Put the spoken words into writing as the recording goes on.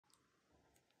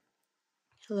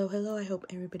Hello, I hope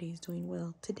everybody is doing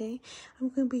well. Today I'm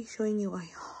going to be showing you a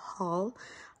haul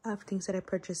of things that I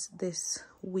purchased this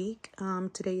week.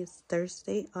 Today is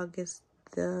Thursday, August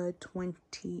the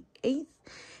 28th,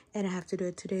 and I have to do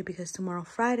it today because tomorrow,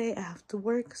 Friday, I have to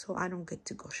work, so I don't get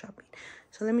to go shopping.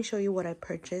 So let me show you what I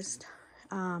purchased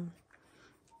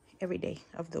every day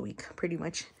of the week, pretty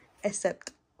much,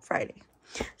 except Friday.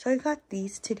 So I got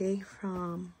these today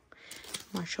from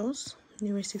Marshall's.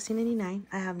 They were $16.99.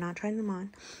 I have not tried them on.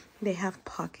 They have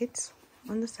pockets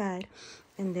on the side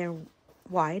and they're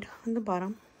wide on the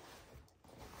bottom.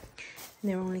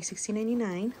 And they were only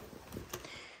 $16.99.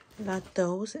 I got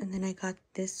those, and then I got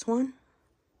this one.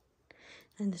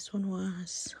 And this one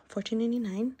was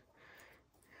 $14.99.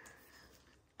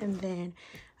 And then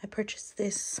I purchased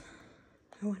this,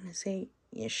 I want to say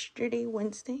yesterday,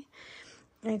 Wednesday.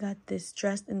 I got this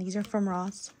dress, and these are from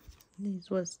Ross.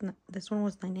 This one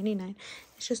was $9.99.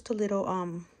 It's just a little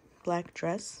black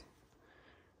dress.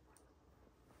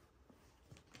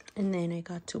 And then I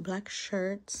got two black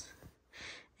shirts,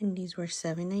 and these were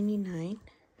 $7.99.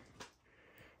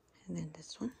 And then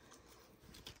this one.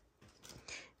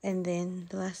 And then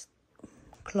the last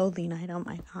clothing item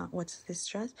I got was this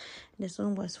dress. This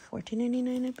one was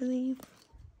 $14.99, I believe.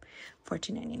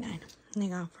 $14.99. And I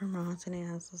got from Ross, and it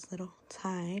has this little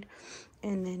tie.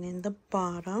 And then in the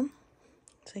bottom,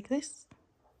 it's like this.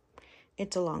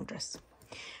 It's a long dress.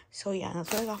 So yeah,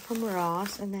 that's what I got from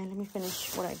Ross. And then let me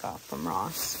finish what I got from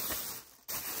Ross.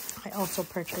 I also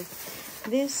purchased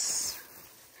this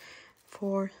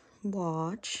for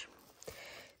watch.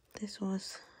 This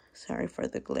was, sorry for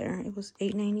the glare, it was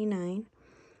 $8.99. I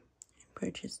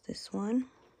purchased this one.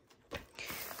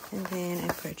 And then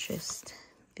I purchased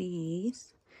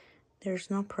these. There's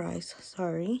no price,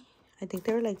 sorry. I think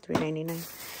they were like $3.99.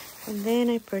 And then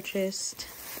I purchased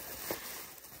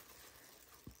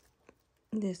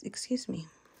this, excuse me.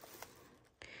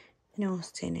 And it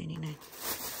was $10.99.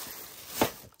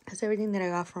 That's everything that I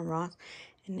got from Ross.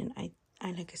 And then I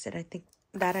like I said, I think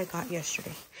that I got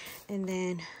yesterday. And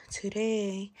then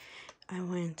today I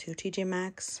went to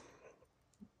TjMaxx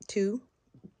 2.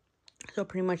 So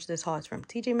pretty much this haul is from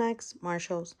TjMaxx,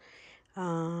 Marshall's,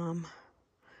 and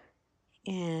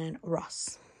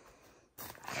Ross.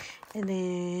 And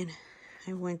then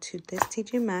I went to this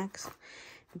TjMaxx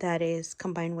that is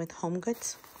combined with Home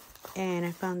Goods, and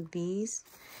I found these,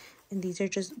 and these are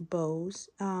just bows.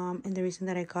 And the reason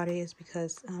that I got it is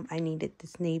because I needed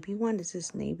this navy one. This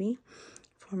is navy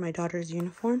for my daughter's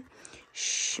uniform.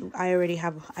 I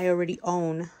already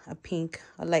own a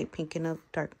light pink and a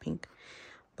dark pink,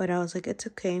 but I was like, it's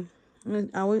okay.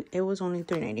 It was only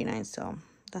 $3.99, so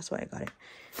that's why I got it.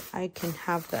 I can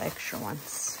have the extra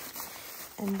ones.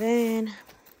 And then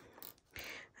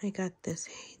I got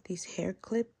these hair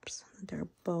clips. They're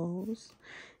bows,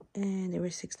 and they were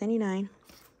 $6.99.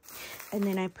 And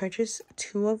then I purchased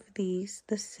two of these,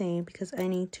 the same, because I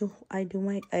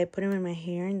put them in my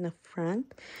hair in the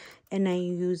front, and I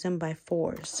use them by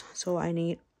fours, so I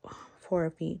need 4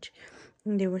 of each.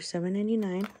 And they were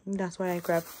 $7.99. That's why I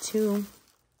grabbed two,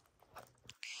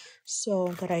 so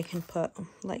that I can put,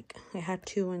 like, I had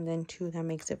 2 and then 2, that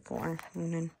makes it 4,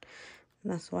 and then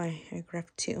that's why I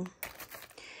grabbed 2.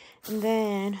 And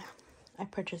then I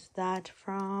purchased that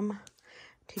from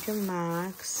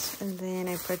TjMaxx. And then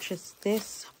I purchased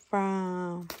this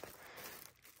from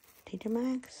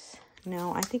TjMaxx.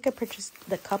 No, I think I purchased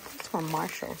the couplets from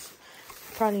Marshall's.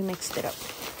 Probably mixed it up.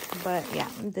 But yeah,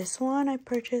 this one I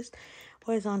purchased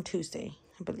was on Tuesday,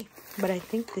 I believe. But I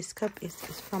think this cup is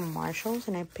from Marshall's,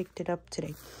 and I picked it up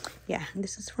today. Yeah,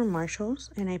 this is from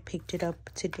Marshall's, and I picked it up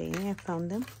today. I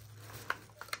found them.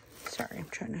 Sorry, I'm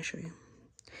trying to show you.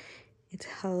 It's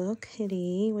Hello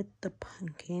Kitty with the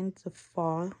pumpkins, the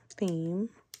fall theme.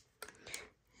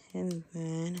 And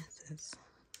then it says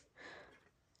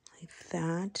like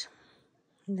that.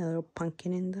 And a little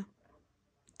pumpkin in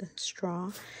the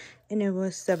straw. And it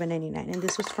was $7.99. And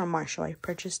this was from Marshall. I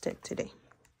purchased it today.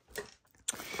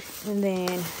 And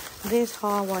then this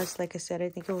haul was, like I said, I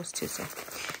think it was Tuesday.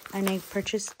 And I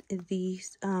purchased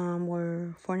these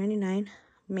were $4.99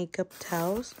 makeup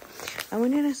towels. I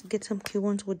wanted to get some cute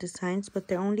ones with designs, but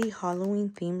they're only Halloween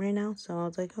themed right now, so I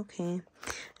was like, okay.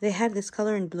 They had this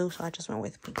color in blue, so I just went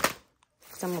with pink,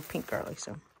 because I'm a pink girly.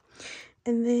 So,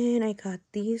 and then I got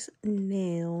these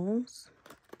nails,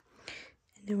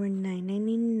 and they were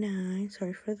 $9.99.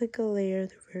 Sorry for the glare,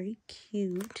 they're very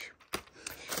cute.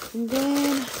 And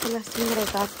then the last thing that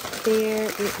I got there,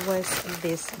 it was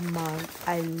this mug.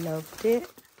 I loved it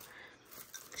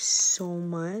so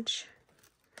much.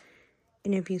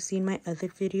 And if you've seen my other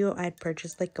video, I had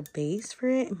purchased like a base for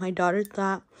it. And my daughter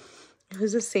thought it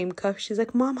was the same cup. She's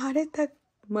like, Mom, how did that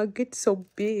mug gets so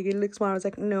big. It looks small. I was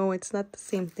like, no, it's not the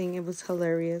same thing. It was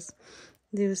hilarious.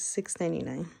 It was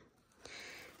 $6.99.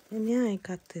 And yeah, I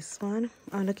got this one.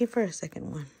 I'm looking for a second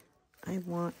one. I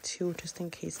want to, just in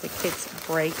case the kids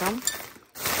break them.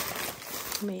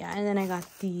 But yeah, and then I got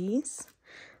these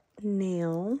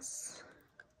nails.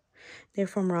 They're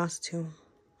from Ross too.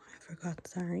 I forgot,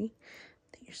 sorry.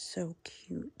 They're so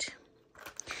cute.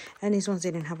 And these ones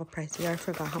didn't have a price either. I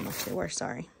forgot how much they were,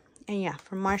 sorry. And yeah,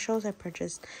 from Marshalls, I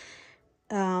purchased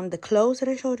the clothes that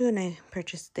I showed you, and I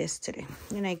purchased this today.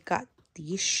 And I got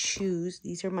these shoes.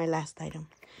 These are my last item.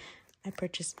 I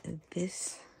purchased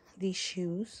these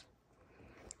shoes.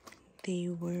 They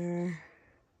were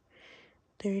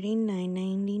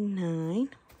 $39.99.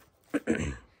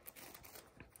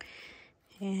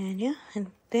 And yeah,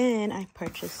 and then I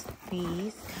purchased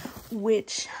these,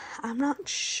 which I'm not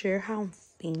sure how I'm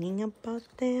feeling about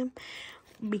them,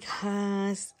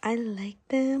 because I like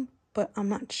them, but I'm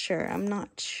not sure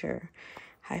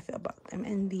how I feel about them.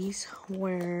 And these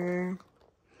were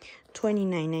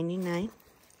 $29.99.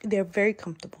 They're very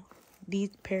comfortable.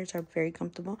 These pairs are very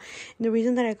comfortable. And the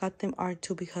reason that I got them are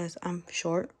too because I'm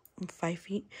short. I'm 5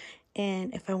 feet,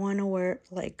 and if I want to wear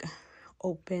like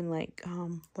open, like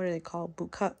what are they called,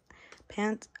 boot cut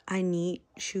pants, I need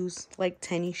shoes, like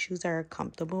tennis shoes that are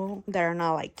comfortable, that are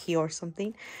not like key or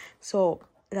something. So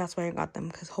that's why I got them,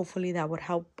 because hopefully that would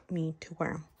help me to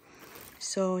wear them.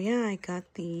 So yeah, I got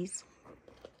these,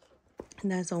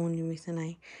 and that's the only reason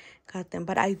I got them.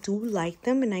 But I do like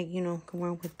them, and I, you know, can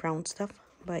wear them with brown stuff.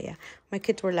 But yeah, my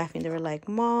kids were laughing. They were like,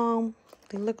 Mom,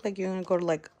 they look like you're gonna go to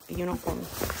like a uniform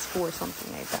school or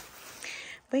something like that.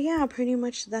 But yeah, pretty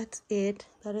much that's it.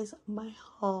 That is my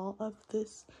haul of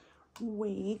this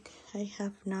week. I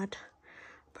have not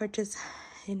purchased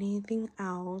anything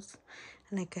else.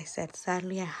 And like I said,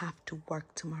 sadly, I have to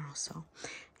work tomorrow. So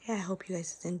yeah, I hope you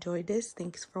guys enjoyed this.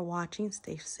 Thanks for watching.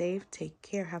 Stay safe. Take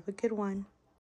care. Have a good one.